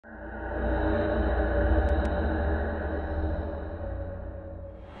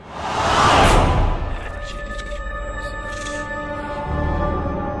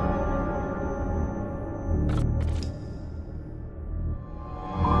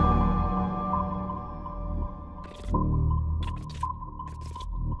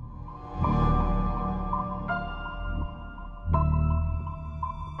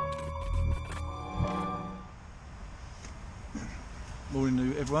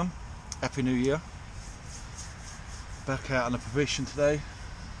everyone, Happy New Year. Back out on a provision today.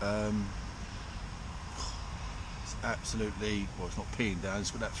 It's absolutely, well, it's not peeing down,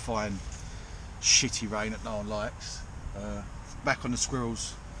 it's got that fine shitty rain that no one likes. Back on the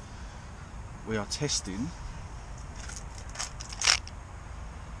squirrels, we are testing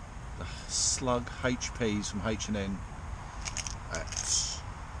the Slug HPs from H&N at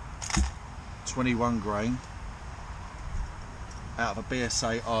 21 grain out of a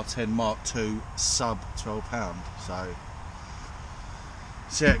BSA R10 Mark II sub £12. So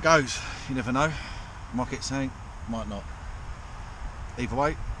see how it goes. You never know, might get something, might not. Either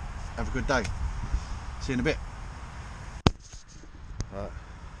way, have a good day. See you in a bit. Right,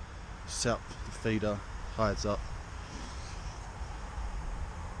 set up the feeder, hides up.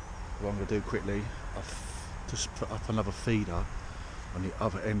 What I'm going to do quickly, I've just put up another feeder on the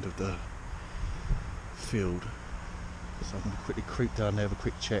other end of the field. So I'm going to quickly creep down there, have a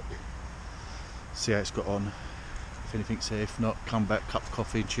quick check, see how it's got on, if anything's here. If not, come back, cup of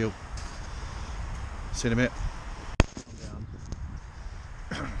coffee and chill. See you in a minute.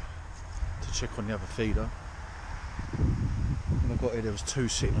 I'm down to check on the other feeder. When I got here there was two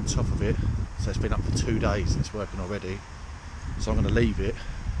sitting on top of it, so it's been up for 2 days and it's working already. So I'm going to leave it.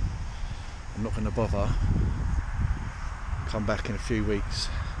 I'm not going to bother. Come back in a few weeks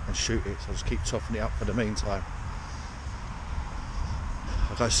and shoot it, so I'll just keep topping it up for the meantime.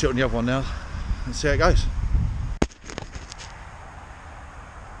 I'll go sit on the other one now and see how it goes. I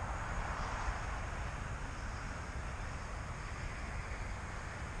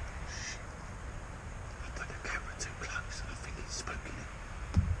put the camera too close, I think it's spooking it.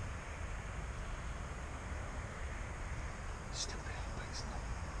 Still there, but it's not.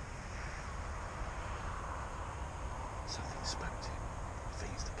 Something spooked him. I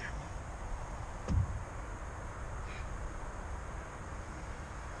think it's the camera.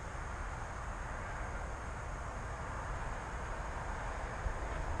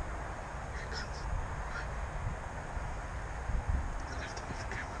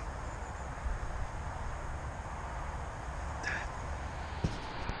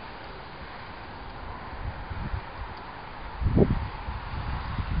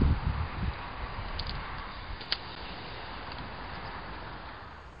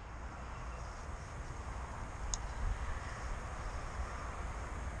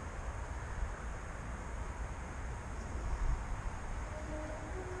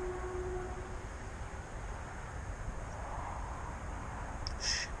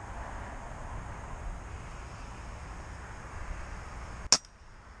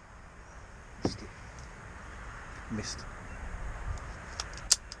 Missed.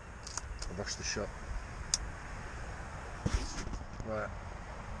 I rushed the shot. Right.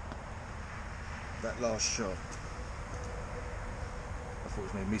 That last shot, I thought it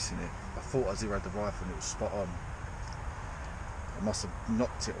was me missing it. I thought I zeroed the rifle and it was spot on. I must have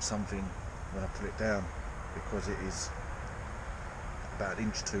knocked it or something when I put it down, because it is about an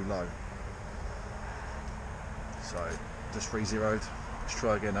inch too low. So, just re-zeroed. Let's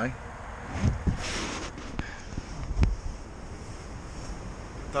try again, eh?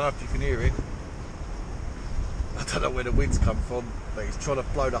 I don't know if you can hear it. I don't know where the wind's come from, but it's trying to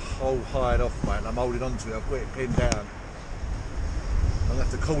blow the whole hide off, mate, and I'm holding on to it. I've got it pinned down. I'll have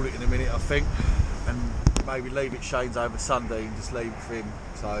to call it in a minute, I think, and maybe leave it Shane's over Sunday and just leave it for him.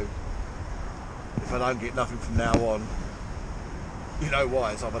 So if I don't get nothing from now on, you know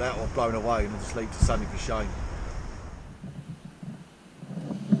why, it's either that or blown away, and I'll just leave it to Sunday for Shane.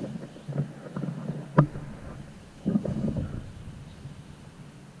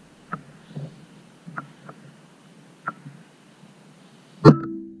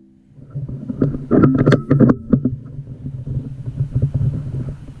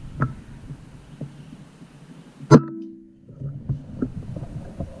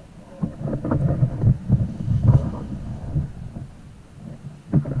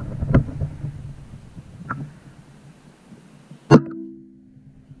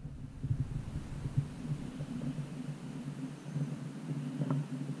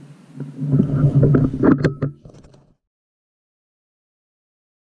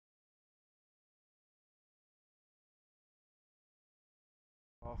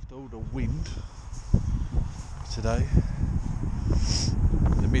 After all the wind today,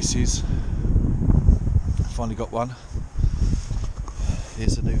 the missus finally got one.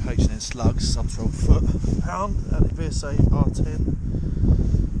 Here's the new H&N Slugs sub £12 at the VSA R10.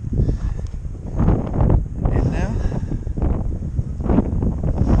 In now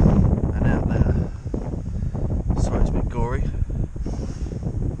and out there. Sorry, it's a bit gory,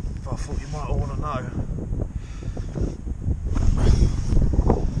 but I thought you might all want to know.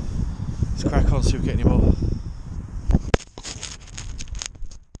 on, see if we get any more.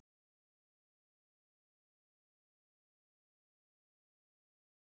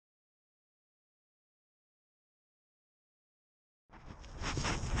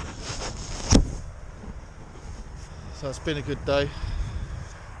 So it's been a good day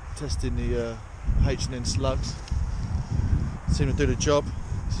testing the H&N Slugs. Seem to do the job.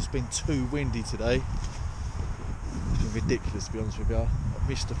 It's just been too windy today. It's been ridiculous, to be honest with you. I've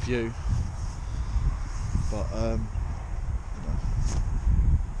missed a few, but you know,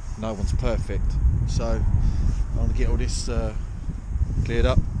 no one's perfect. So I want to get all this cleared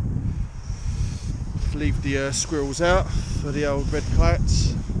up. Leave the squirrels out for the old red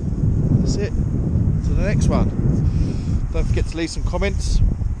kites. That's it. To the next one. Don't forget to leave some comments.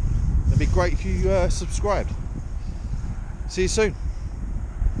 It'd be great if you subscribed. See you soon.